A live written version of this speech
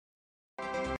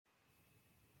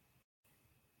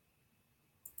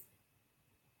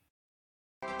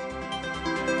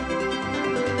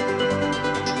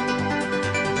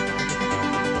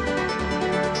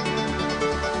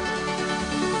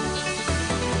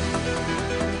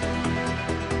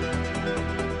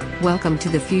Welcome to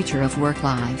the Future of Work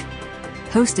Live.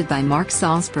 Hosted by Mark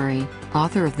Salisbury,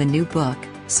 author of the new book,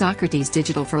 Socrates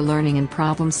Digital for Learning and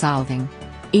Problem Solving.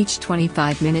 Each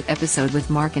 25-minute episode with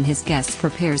Mark and his guests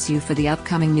prepares you for the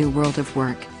upcoming new world of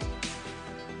work.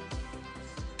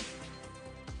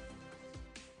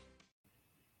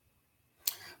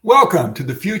 Welcome to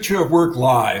the Future of Work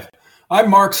Live. I'm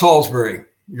Mark Salisbury,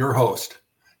 your host.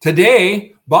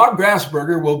 Today, Bob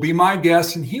Grassberger will be my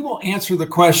guest, and he will answer the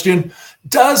question,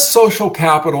 does social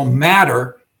capital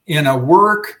matter in a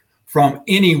work from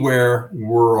anywhere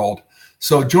world?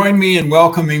 So join me in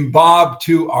welcoming Bob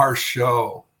to our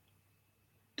show.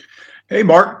 Hey,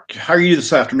 Mark. How are you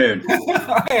this afternoon?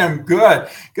 I am good.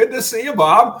 Good to see you,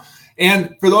 Bob.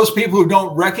 And for those people who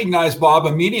don't recognize Bob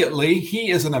immediately, he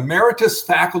is an emeritus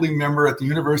faculty member at the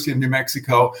University of New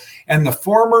Mexico and the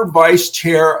former vice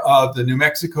chair of the New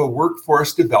Mexico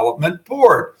Workforce Development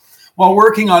Board. While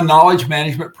working on knowledge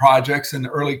management projects in the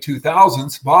early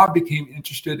 2000s, Bob became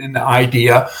interested in the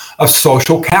idea of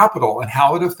social capital and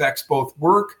how it affects both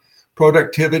work,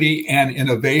 productivity, and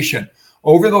innovation.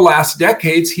 Over the last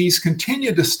decades, he's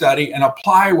continued to study and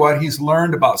apply what he's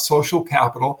learned about social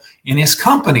capital in his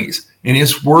companies, in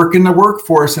his work in the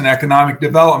workforce and economic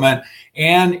development,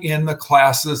 and in the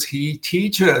classes he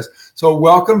teaches. So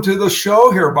welcome to the show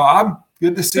here, Bob.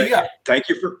 Good to see you. Thank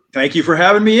you for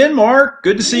having me in, Mark.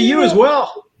 Good to see you as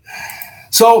well.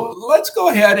 So let's go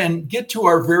ahead and get to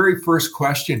our very first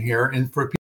question here. And for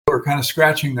people who are kind of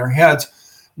scratching their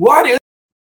heads, what is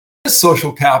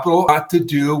social capital got to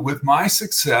do with my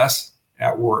success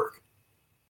at work?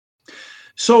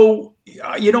 So,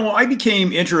 I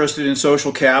became interested in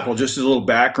social capital, just as a little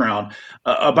background.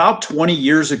 About 20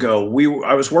 years ago,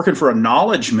 I was working for a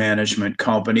knowledge management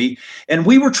company, and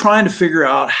we were trying to figure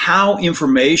out how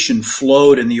information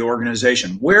flowed in the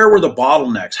organization. Where were the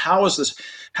bottlenecks? How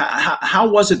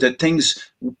was it that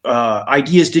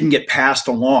ideas didn't get passed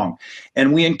along?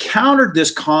 And we encountered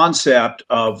this concept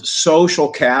of social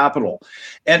capital.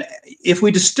 And if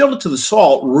we distill it to the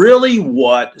salt, really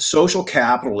what social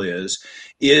capital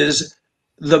is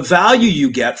the value you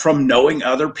get from knowing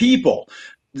other people.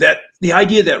 That the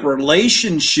idea that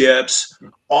relationships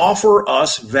offer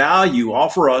us value,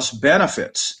 offer us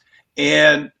benefits.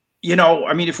 And,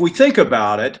 if we think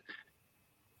about it,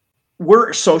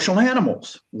 we're social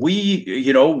animals.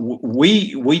 We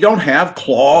don't have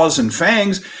claws and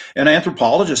fangs. And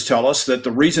anthropologists tell us that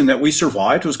the reason that we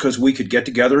survived was because we could get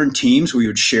together in teams, we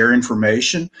would share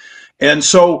information. And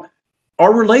so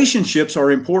our relationships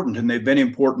are important, and they've been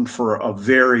important for a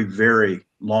very, very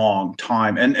long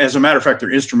time. And as a matter of fact,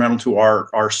 they're instrumental to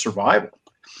our survival.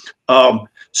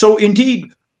 So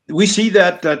indeed, we see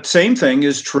that same thing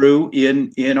is true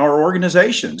in our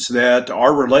organizations, that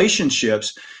our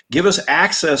relationships give us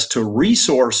access to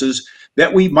resources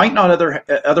that we might not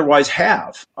otherwise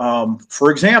have. For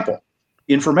example,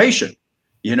 information.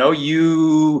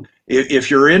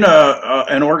 If you're in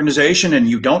an organization and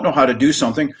you don't know how to do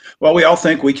something, well, we all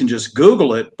think we can just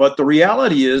Google it. But the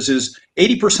reality is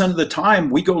 80% of the time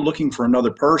we go looking for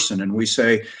another person and we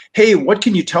say, hey, what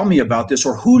can you tell me about this?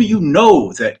 Or who do you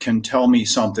know that can tell me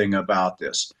something about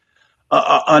this?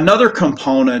 Another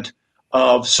component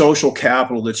of social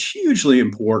capital that's hugely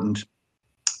important,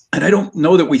 and I don't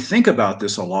know that we think about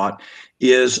this a lot,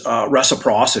 is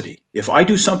reciprocity. If I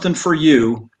do something for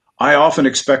you, I often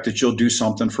expect that you'll do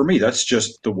something for me. That's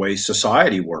just the way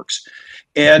society works.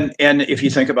 And if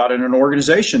you think about it in an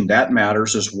organization, that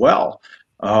matters as well.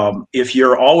 If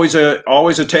you're always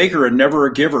a taker and never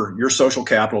a giver, your social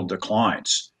capital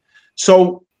declines.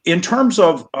 So in terms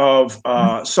of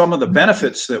some of the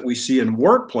benefits that we see in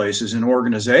workplaces and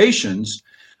organizations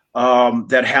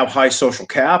that have high social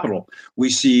capital, we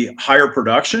see higher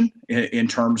production in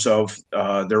terms of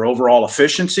their overall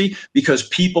efficiency because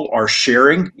people are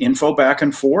sharing info back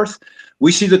and forth.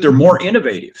 We see that they're more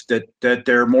innovative, that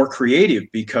they're more creative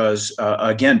because,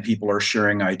 again, people are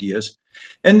sharing ideas.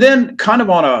 And then kind of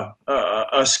on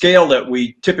a scale that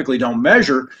we typically don't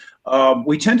measure,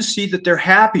 we tend to see that they're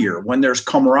happier when there's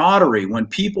camaraderie, when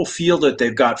people feel that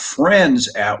they've got friends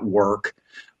at work.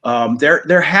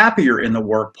 They're happier in the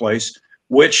workplace,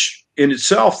 which in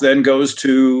itself then goes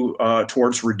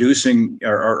towards reducing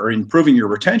or improving your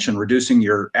retention, reducing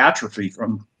your atrophy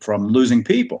from losing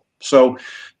people. So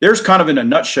there's kind of in a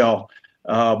nutshell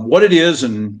what it is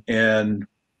and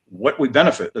what we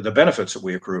benefit, the benefits that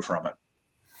we accrue from it.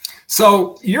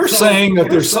 So you're saying that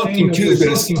there's something to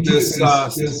this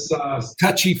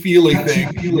touchy-feely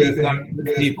thing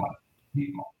with people.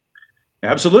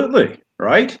 Absolutely.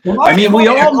 Right? Well, I mean,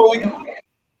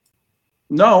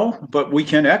 No, but we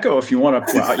can echo if you want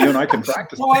to. Well, you and I can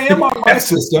practice. Well, I am on my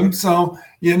system, so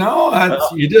you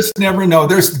just never know.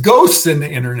 There's ghosts in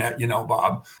the internet,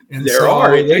 Bob, and there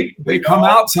are. They come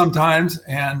out sometimes,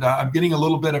 and I'm getting a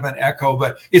little bit of an echo.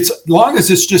 But it's as long as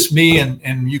it's just me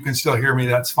and you can still hear me,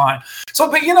 that's fine.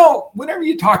 So, but whenever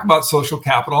you talk about social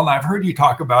capital, and I've heard you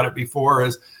talk about it before,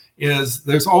 is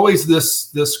there's always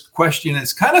this question.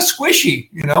 It's kind of squishy,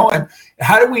 and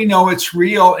how do we know it's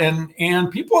real? And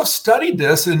people have studied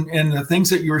this, and the things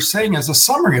that you were saying as a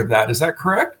summary of that. Is that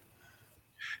correct?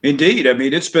 Indeed. I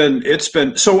mean, it's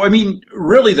been so. I mean,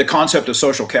 really, the concept of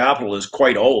social capital is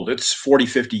quite old. It's 40,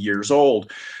 50 years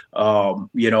old.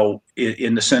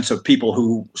 In the sense of people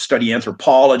who study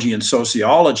anthropology and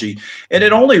sociology. And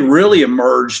it only really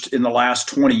emerged in the last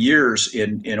 20 years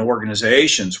in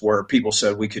organizations where people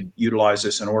said we could utilize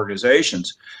this in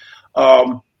organizations.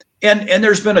 And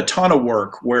there's been a ton of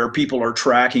work where people are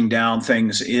tracking down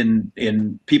things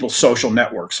in people's social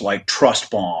networks, like trust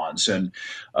bonds and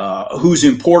who's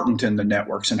important in the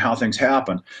networks and how things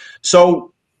happen. So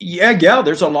yeah,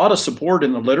 there's a lot of support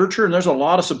in the literature, and there's a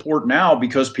lot of support now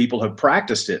because people have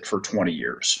practiced it for 20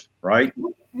 years, right?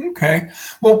 Okay.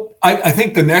 Well, I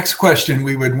think the next question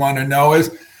we would want to know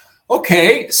is,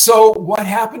 okay, so what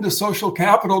happened to social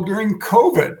capital during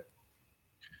COVID?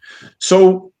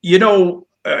 So,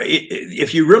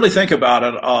 if you really think about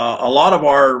it, a lot of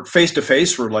our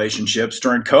face-to-face relationships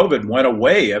during COVID went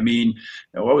away. I mean,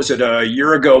 what was it, a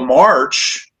year ago,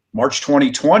 March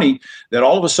 2020, that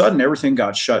all of a sudden everything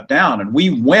got shut down, and we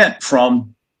went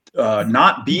from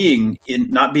not being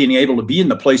able to be in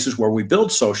the places where we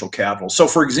build social capital. So,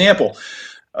 for example,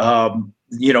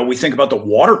 we think about the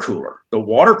water cooler. The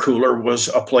water cooler was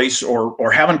a place,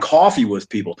 or having coffee with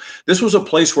people. This was a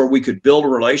place where we could build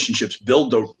relationships,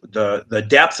 build the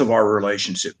depth of our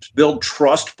relationships, build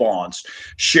trust bonds,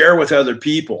 share with other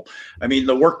people. I mean,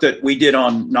 the work that we did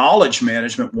on knowledge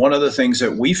management, one of the things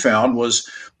that we found was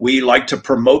we like to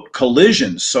promote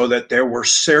collisions so that there were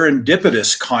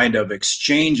serendipitous kind of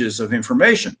exchanges of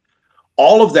information.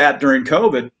 All of that during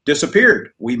COVID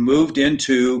disappeared. We moved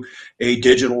into a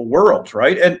digital world,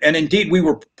 right? And indeed, we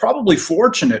were probably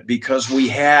fortunate because we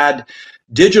had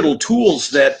digital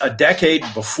tools that a decade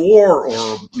before,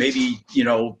 or maybe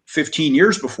 15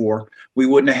 years before, we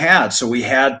wouldn't have had. So we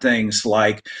had things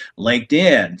like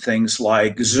LinkedIn, things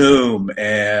like Zoom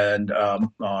and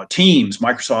Teams,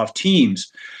 Microsoft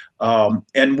Teams.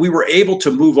 And we were able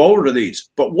to move over to these.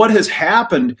 But what has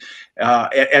happened,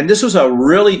 and this was a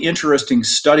really interesting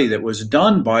study that was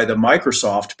done by the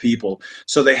Microsoft people.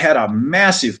 So they had a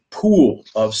massive pool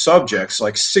of subjects,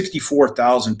 like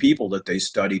 64,000 people that they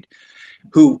studied,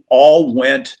 who all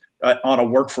went on a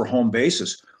work for home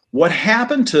basis. What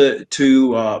happened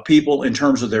to people in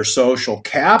terms of their social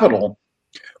capital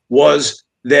was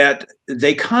that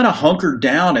they kind of hunkered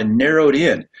down and narrowed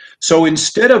in. So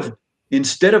instead of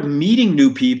meeting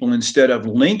new people, instead of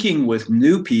linking with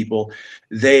new people,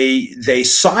 they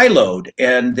siloed,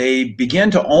 and they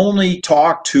began to only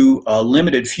talk to a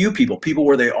limited few people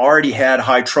where they already had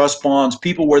high trust bonds,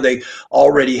 people where they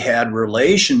already had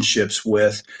relationships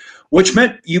with, which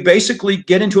meant you basically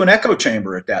get into an echo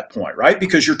chamber at that point, right?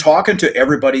 Because you're talking to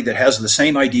everybody that has the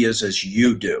same ideas as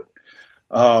you do.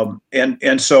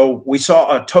 And so we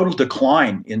saw a total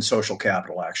decline in social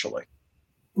capital, actually.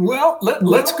 Well,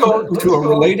 let's go to a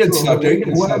related subject.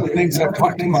 One of the things I've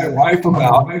talked to my wife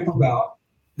about,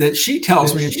 that she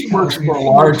tells me, she works for a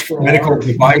large medical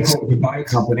device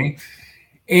company.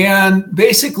 And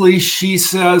basically she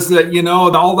says that,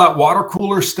 all that water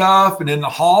cooler stuff and in the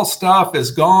hall stuff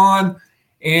is gone.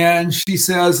 And she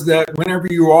says that whenever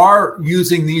you are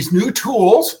using these new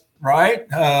tools, right,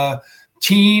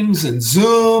 Teams and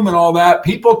Zoom and all that,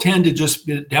 people tend to just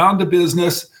get down to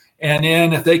business. And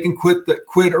then if they can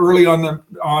quit early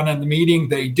on in the meeting,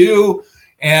 they do.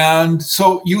 And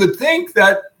so you would think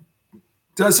that,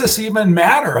 does this even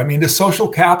matter? I mean, does social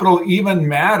capital even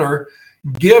matter,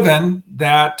 given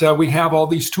that we have all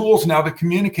these tools now to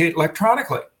communicate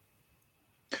electronically?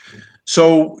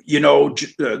 So,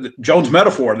 Joan's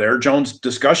metaphor there, Joan's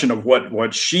discussion of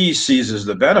what she sees as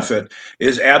the benefit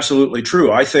is absolutely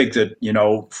true. I think that,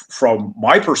 from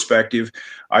my perspective,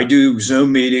 I do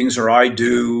Zoom meetings or I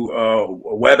do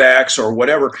WebEx or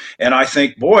whatever, and I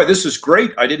think, boy, this is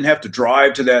great. I didn't have to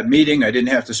drive to that meeting. I didn't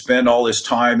have to spend all this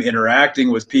time interacting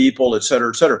with people, et cetera,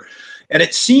 et cetera. And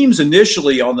it seems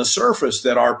initially on the surface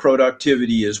that our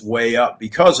productivity is way up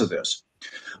because of this.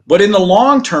 But in the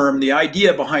long term, the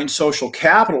idea behind social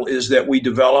capital is that we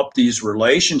develop these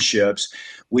relationships,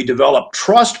 we develop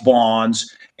trust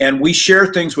bonds, and we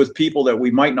share things with people that we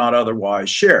might not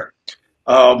otherwise share.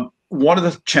 one of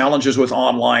the challenges with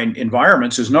online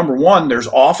environments is, number one, there's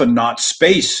often not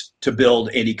space to build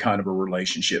any kind of a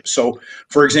relationship. So,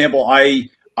 for example, I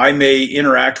may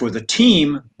interact with a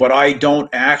team, but I don't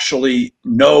actually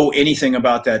know anything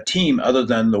about that team other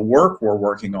than the work we're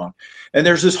working on. And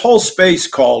there's this whole space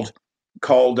called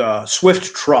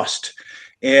Swift trust.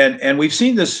 And we've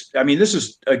seen this. I mean, this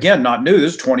is, again, not new.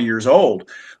 This is 20 years old,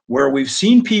 where we've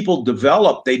seen people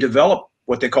develop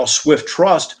what they call Swift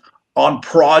trust on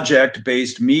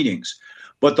project-based meetings.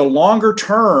 But the longer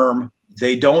term,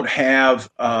 they don't have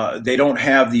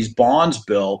these bonds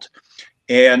built.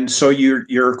 And so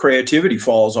your creativity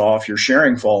falls off, your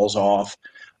sharing falls off.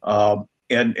 And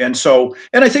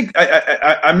I think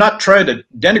I'm not trying to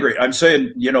denigrate. I'm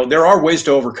saying, there are ways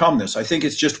to overcome this. I think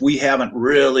it's just we haven't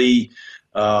really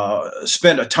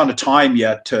spent a ton of time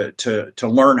yet to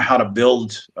learn how to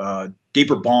build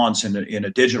deeper bonds in a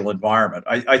digital environment.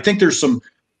 I think there's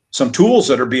some tools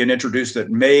that are being introduced that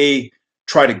may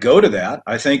try to go to that.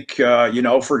 I think,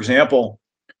 for example,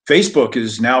 Facebook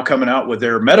is now coming out with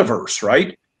their metaverse,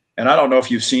 right? And I don't know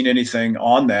if you've seen anything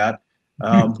on that.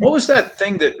 What was that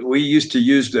thing that we used to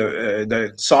use,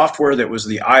 the software that was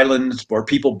the islands where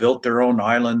people built their own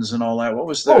islands and all that? What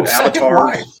was that?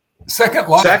 Avatar? Second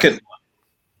Life. Second.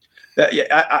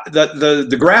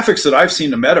 The graphics that I've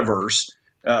seen in the metaverse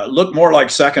look more like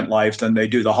Second Life than they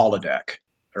do the holodeck,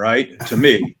 right? To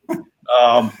me.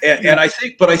 I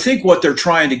think what they're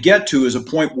trying to get to is a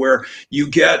point where you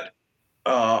get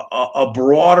a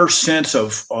broader sense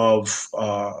of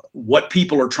what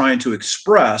people are trying to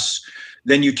express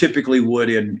than you typically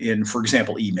would in for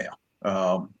example, email.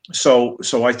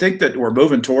 So I think that we're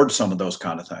moving towards some of those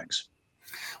kind of things.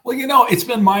 Well, it's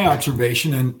been my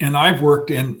observation, and I've worked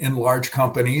in large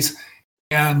companies,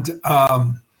 and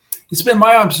it's been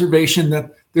my observation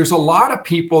that there's a lot of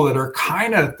people that are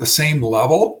kind of at the same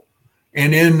level.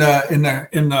 And in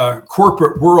the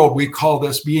corporate world, we call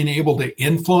this being able to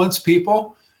influence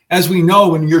people. As we know,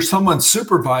 when you're someone's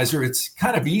supervisor, it's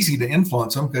kind of easy to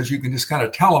influence them because you can just kind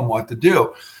of tell them what to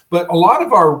do. But a lot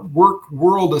of our work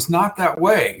world is not that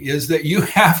way, is that you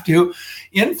have to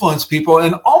influence people.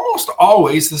 And almost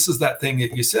always, this is that thing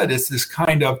that you said, it's this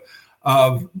kind of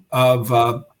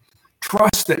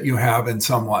trust that you have in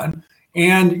someone.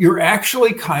 And you're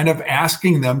actually kind of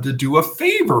asking them to do a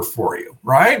favor for you,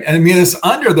 right? And I mean, it's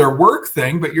under their work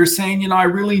thing, but you're saying, I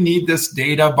really need this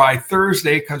data by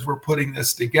Thursday because we're putting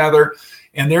this together,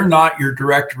 and they're not your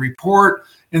direct report.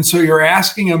 And so you're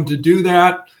asking them to do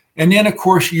that. And then, of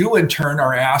course, you in turn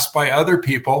are asked by other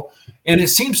people. And it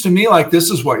seems to me like this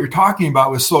is what you're talking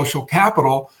about with social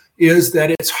capital, is that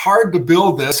it's hard to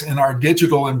build this in our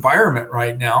digital environment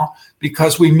right now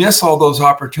because we miss all those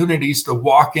opportunities to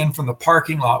walk in from the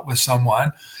parking lot with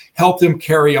someone, help them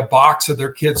carry a box of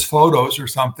their kids' photos or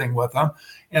something with them,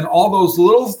 and all those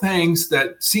little things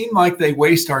that seem like they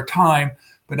waste our time,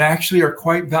 but actually are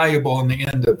quite valuable in the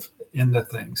end of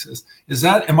things. Is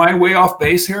that, am I way off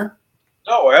base here?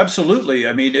 No, absolutely.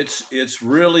 I mean, it's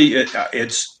really,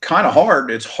 it's kind of hard.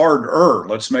 It's harder.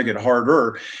 Let's make it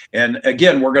harder. And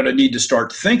again, we're going to need to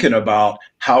start thinking about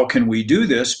how can we do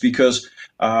this, because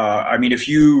I mean, if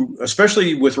you,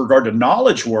 especially with regard to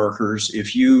knowledge workers,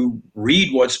 if you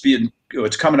read what's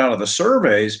coming out of the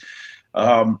surveys,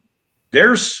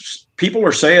 there's people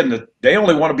are saying that they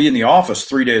only want to be in the office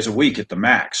 3 days a week at the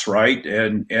max, right?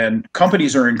 And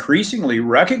companies are increasingly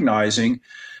recognizing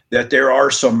that there are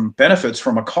some benefits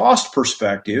from a cost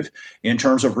perspective in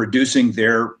terms of reducing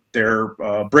their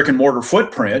brick and mortar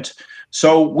footprint.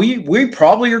 So we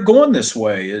probably are going this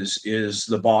way is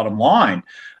the bottom line.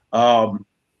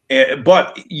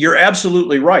 But you're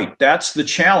absolutely right. That's the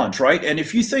challenge, right? And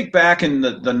if you think back in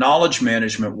the knowledge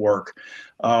management work,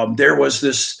 there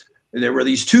were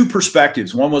these two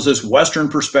perspectives. One was this Western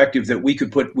perspective that we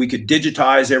could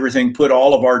digitize everything, put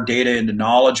all of our data into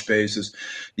knowledge bases.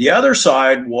 The other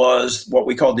side was what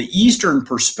we called the Eastern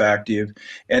perspective.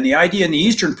 And the idea in the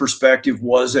Eastern perspective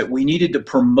was that we needed to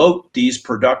promote these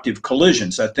productive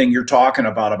collisions, that thing you're talking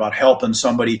about helping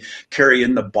somebody carry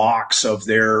in the box of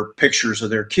their pictures of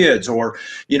their kids. Or,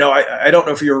 I don't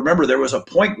know if you remember, there was a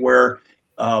point where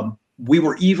we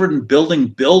were even building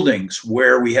buildings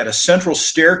where we had a central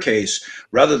staircase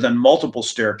rather than multiple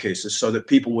staircases so that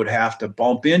people would have to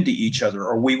bump into each other,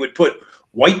 or we would put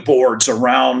whiteboards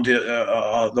around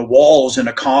the walls in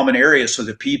a common area so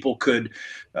that people could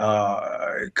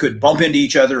bump into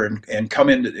each other and come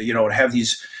into, and have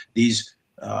these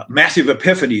massive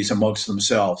epiphanies amongst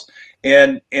themselves.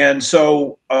 And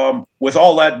so with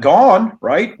all that gone,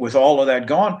 right? With all of that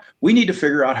gone, we need to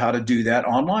figure out how to do that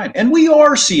online. And we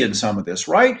are seeing some of this,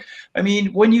 right? I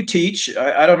mean, when you teach,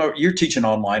 I don't know, you're teaching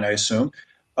online, I assume.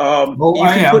 Oh, You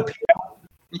I can am. put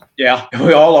Yeah,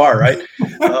 we all are, right?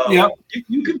 Yep.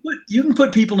 You can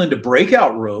put people into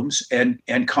breakout rooms and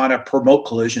kind of promote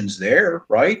collisions there,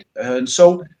 right? And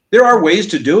so there are ways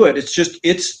to do it. It's just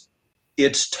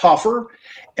it's tougher,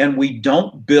 and we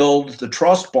don't build the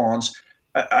trust bonds.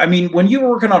 I mean, when you're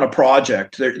working on a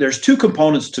project, there's two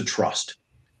components to trust.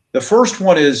 The first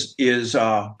one is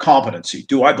competency.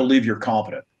 Do I believe you're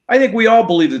competent? I think we all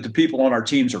believe that the people on our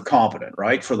teams are competent,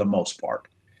 right, for the most part.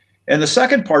 And the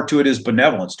second part to it is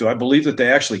benevolence. Do I believe that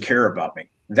they actually care about me?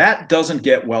 That doesn't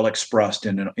get well expressed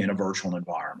in a virtual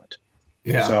environment.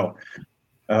 Yeah. So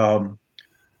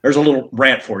there's a little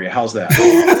rant for you. How's that?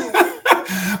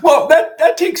 Well,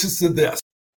 that takes us to this.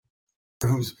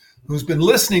 Who's been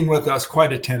listening with us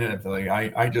quite attentively.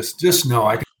 I just know,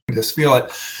 I can just feel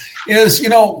it, is,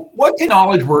 what can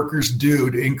knowledge workers do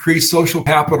to increase social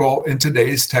capital in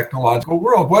today's technological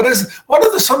world? What are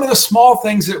some of the small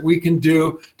things that we can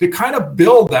do to kind of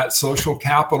build that social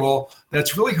capital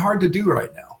that's really hard to do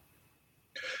right now?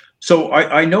 So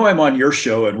I know I'm on your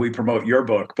show and we promote your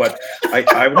book, but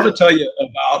I want to tell you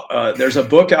about, there's a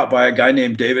book out by a guy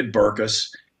named David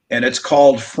Burkus, and it's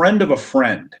called Friend of a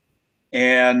Friend.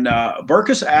 And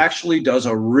Burkus actually does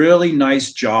a really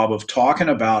nice job of talking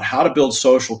about how to build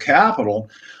social capital,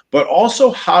 but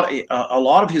also how to, a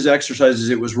lot of his exercises,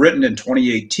 it was written in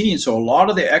 2018. So a lot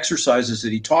of the exercises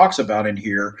that he talks about in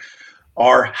here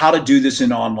are how to do this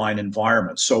in online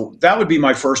environments. So that would be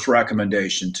my first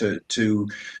recommendation, to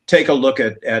take a look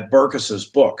at Burkus's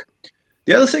book.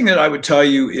 The other thing that I would tell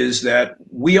you is that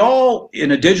we all,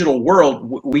 in a digital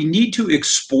world, we need to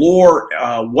explore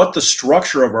what the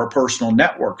structure of our personal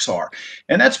networks are.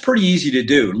 And that's pretty easy to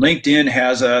do. LinkedIn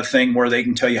has a thing where they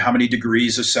can tell you how many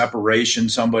degrees of separation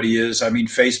somebody is. I mean,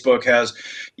 Facebook has,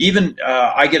 even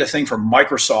I get a thing from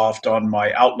Microsoft on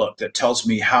my Outlook that tells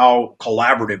me how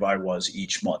collaborative I was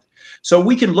each month. So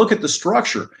we can look at the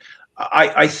structure.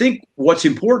 I think what's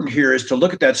important here is to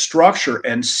look at that structure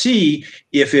and see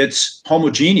if it's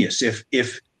homogeneous,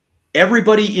 if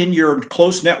everybody in your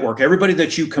close network, everybody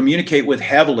that you communicate with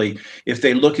heavily, if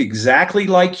they look exactly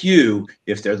like you,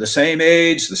 if they're the same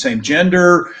age, the same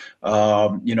gender,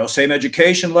 same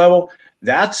education level,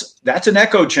 that's an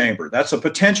echo chamber. That's a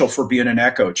potential for being an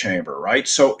echo chamber, right?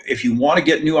 So if you want to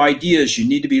get new ideas, you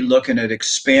need to be looking at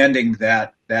expanding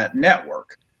that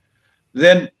network.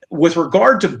 Then with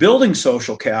regard to building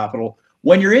social capital,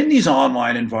 when you're in these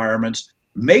online environments,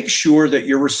 make sure that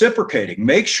you're reciprocating.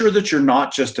 Make sure that you're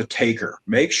not just a taker.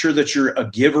 Make sure that you're a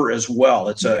giver as well.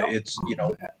 It's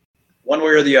one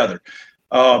way or the other.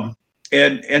 And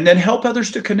then help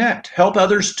others to connect. Help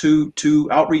others to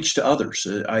outreach to others.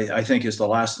 I think is the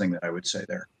last thing that I would say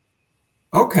there.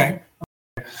 Okay.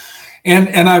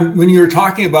 And when you're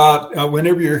talking about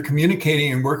whenever you're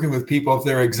communicating and working with people, if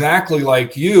they're exactly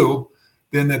like you,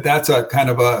 then that's a kind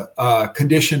of a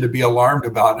condition to be alarmed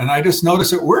about. And I just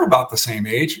noticed that we're about the same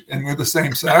age and we're the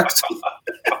same sex.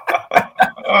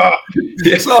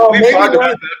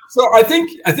 So I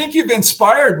think you've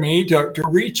inspired me to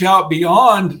reach out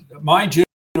beyond my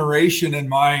generation and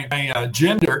my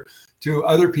gender to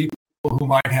other people who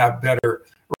might have better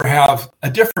or have a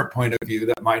different point of view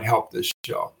that might help this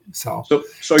show. So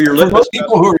you're for those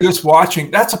people who are just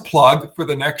watching, that's a plug for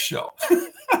the next show.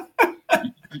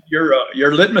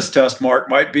 Your litmus test, Mark,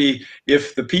 might be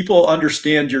if the people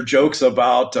understand your jokes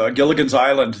about Gilligan's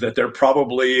Island, that they're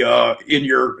probably in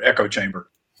your echo chamber.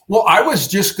 Well, I was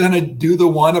just going to do the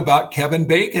one about Kevin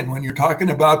Bacon. When you're talking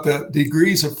about the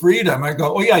degrees of freedom, I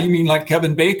go, oh yeah, you mean like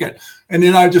Kevin Bacon? And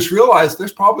then I just realized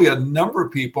there's probably a number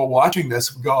of people watching this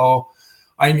who go,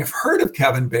 I've heard of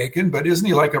Kevin Bacon, but isn't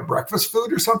he like a breakfast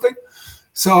food or something?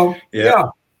 So yeah.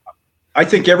 I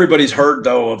think everybody's heard,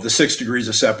 though, of the 6 degrees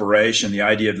of separation, the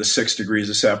idea of the 6 degrees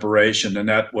of separation. And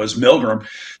that was Milgram,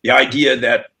 the idea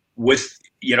that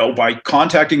by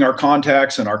contacting our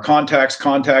contacts and our contacts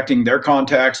contacting their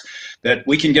contacts, that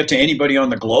we can get to anybody on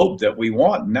the globe that we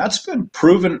want. And that's been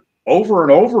proven over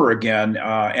and over again.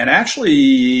 And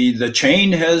actually, the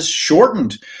chain has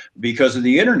shortened because of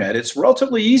the internet. It's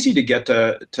relatively easy to get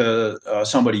to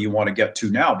somebody you want to get to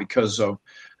now because of.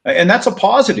 And that's a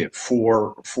positive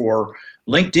for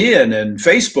LinkedIn and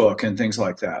Facebook and things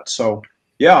like that. So,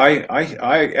 yeah,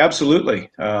 I absolutely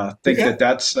think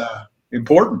that's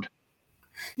important.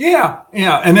 Yeah.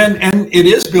 And it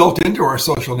is built into our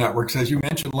social networks. As you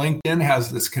mentioned, LinkedIn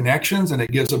has this connections and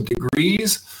it gives them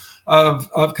degrees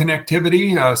of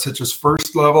connectivity, such as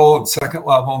first level and second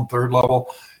level and third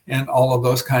level and all of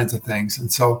those kinds of things.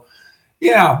 And so,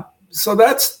 yeah, so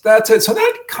that's it. So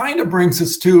that kind of brings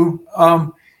us to,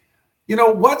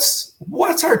 what's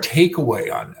our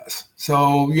takeaway on this?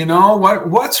 So,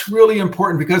 what's really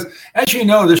important? Because as you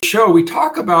know, this show, we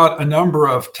talk about a number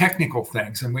of technical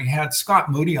things, and we had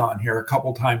Scott Moody on here a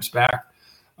couple times back,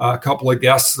 a couple of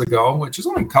guests ago, which is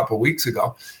only a couple of weeks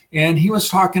ago. And he was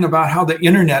talking about how the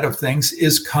Internet of Things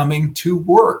is coming to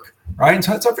work, right? And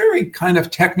so it's a very kind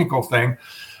of technical thing.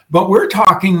 But we're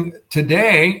talking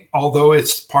today, although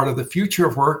it's part of the future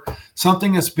of work,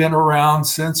 something that's been around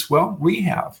since, well, we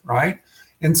have, right?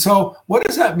 And so what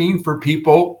does that mean for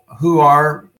people who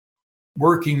are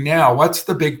working now? What's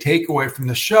the big takeaway from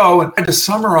the show? And I just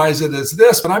summarize it as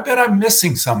this, but I bet I'm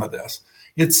missing some of this.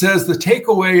 It says the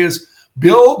takeaway is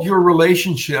build your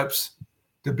relationships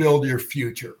to build your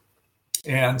future.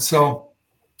 And so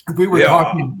if we were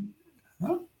talking...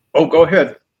 Huh? Oh, go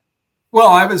ahead. Well,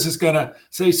 I was just going to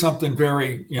say something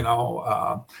very,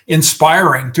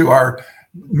 inspiring to our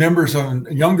members and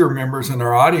younger members in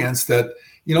our audience that,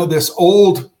 this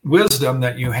old wisdom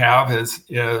that you have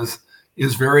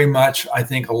is very much, I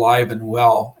think, alive and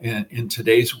well in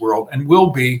today's world and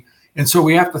will be. And so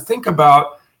we have to think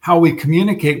about how we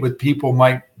communicate with people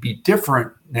might be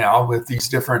different now with these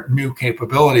different new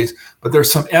capabilities, but there's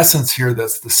some essence here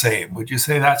that's the same. Would you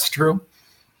say that's true?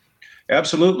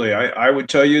 Absolutely. I would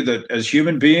tell you that as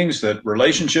human beings, that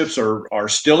relationships are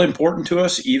still important to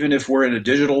us, even if we're in a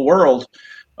digital world,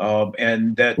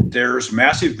 and that there's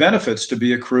massive benefits to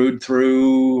be accrued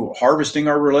through harvesting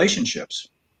our relationships.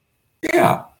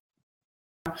 Yeah.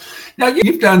 Now,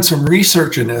 you've done some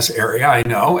research in this area, I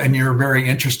know, and you're very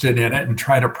interested in it and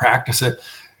try to practice it.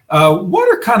 What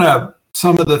are kind of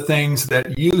some of the things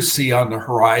that you see on the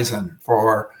horizon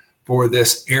for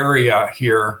this area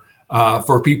here?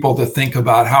 For people to think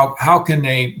about how can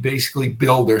they basically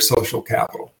build their social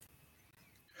capital?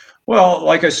 Well,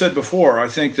 like I said before, I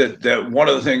think that one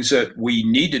of the things that we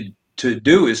needed to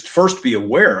do is first be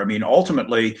aware. I mean,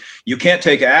 ultimately, you can't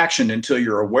take action until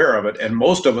you're aware of it. And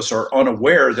most of us are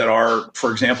unaware that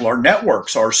for example, our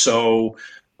networks are so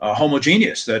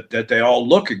homogeneous that they all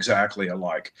look exactly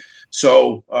alike.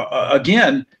 So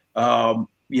again,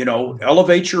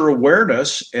 elevate your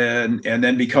awareness and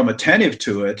then become attentive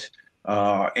to it.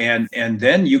 And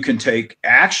then you can take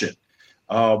action.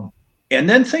 And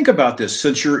then think about this,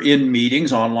 since you're in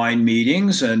meetings, online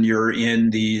meetings, and you're in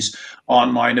these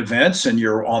online events and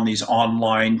you're on these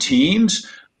online teams,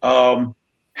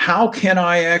 how can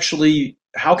I actually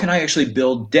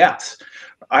build depth?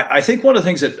 I think one of the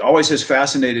things that always has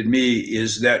fascinated me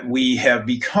is that we have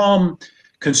become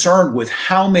concerned with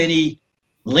how many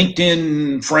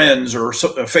LinkedIn friends or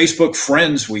Facebook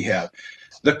friends we have.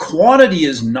 The quantity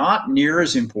is not near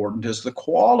as important as the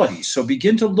quality. So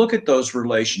begin to look at those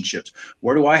relationships.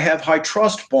 Where do I have high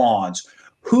trust bonds?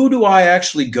 Who do I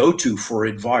actually go to for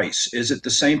advice? Is it the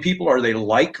same people? Are they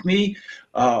like me?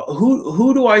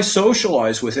 Who do I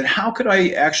socialize with? And how could I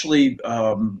actually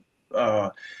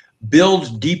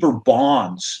build deeper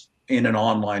bonds in an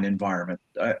online environment?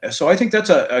 So I think that's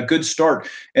a good start.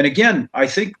 And again, I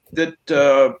think that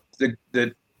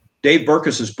that Dave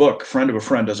Berkus's book, Friend of a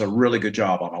Friend, does a really good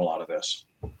job on a lot of this.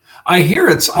 I hear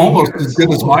it's almost as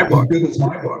good as my book.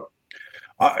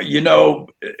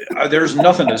 There's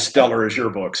nothing as stellar as your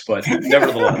books, but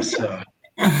nevertheless.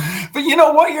 But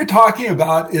what you're talking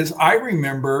about is, I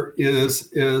remember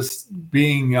is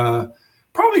being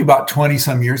probably about 20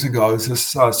 some years ago, is this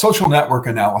social network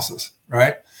analysis,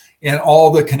 right? And all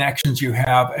the connections you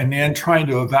have, and then trying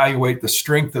to evaluate the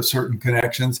strength of certain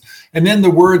connections. And then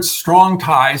the words strong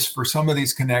ties for some of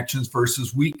these connections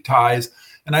versus weak ties.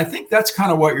 And I think that's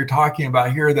kind of what you're talking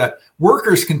about here, that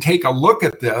workers can take a look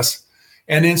at this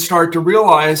and then start to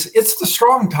realize it's the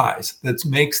strong ties that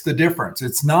makes the difference.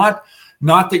 It's not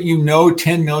that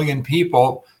 10 million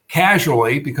people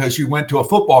casually because you went to a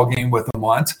football game with them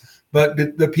once, but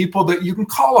the people that you can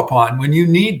call upon when you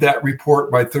need that report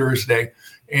by Thursday,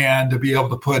 and to be able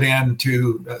to put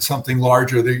into something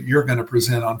larger that you're going to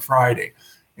present on Friday.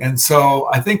 And so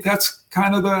I think that's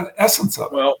kind of the essence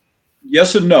of it. Well,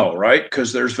 yes and no, right?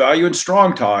 Because there's value in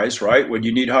strong ties, right? When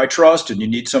you need high trust and you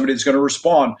need somebody that's going to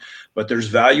respond. But there's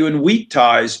value in weak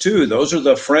ties too. Those are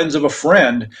the friends of a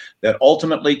friend that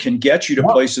ultimately can get you to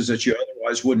places that you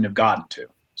otherwise wouldn't have gotten to.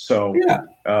 So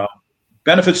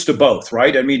benefits to both,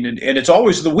 right? I mean, and it's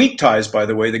always the weak ties, by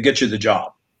the way, that get you the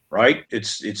job. Right?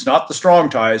 It's not the strong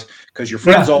ties, because your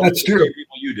friends all the same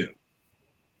people you do.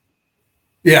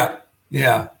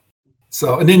 Yeah.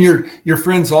 So, and then your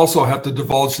friends also have to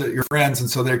divulge that you're friends, and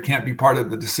so they can't be part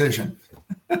of the decision.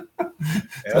 So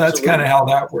that's kind of how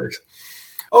that works.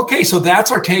 Okay, so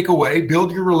that's our takeaway.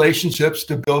 Build your relationships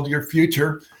to build your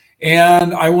future.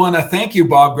 And I want to thank you,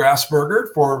 Bob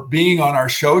Grassberger, for being on our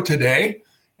show today.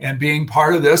 and being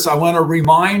part of this. I want to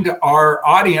remind our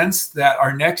audience that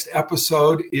our next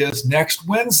episode is next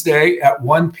Wednesday at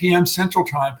 1 p.m. Central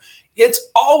Time. It's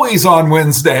always on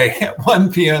Wednesday at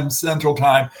 1 p.m. Central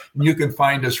Time, and you can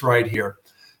find us right here.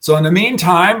 So in the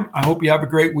meantime, I hope you have a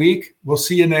great week. We'll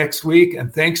see you next week,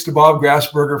 and thanks to Bob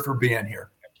Grassberger for being here.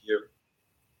 Thank you.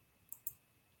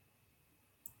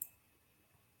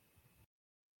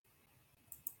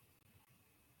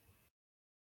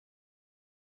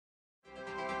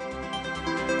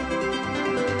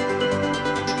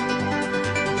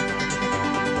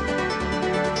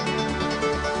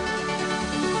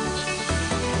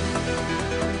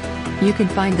 You can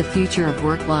find the Future of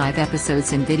Work live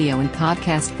episodes in video and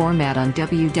podcast format on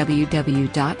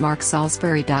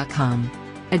www.marksalisbury.com.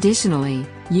 Additionally,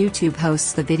 YouTube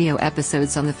hosts the video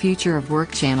episodes on the Future of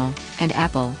Work channel, and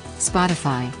Apple,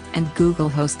 Spotify, and Google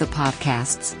host the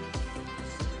podcasts.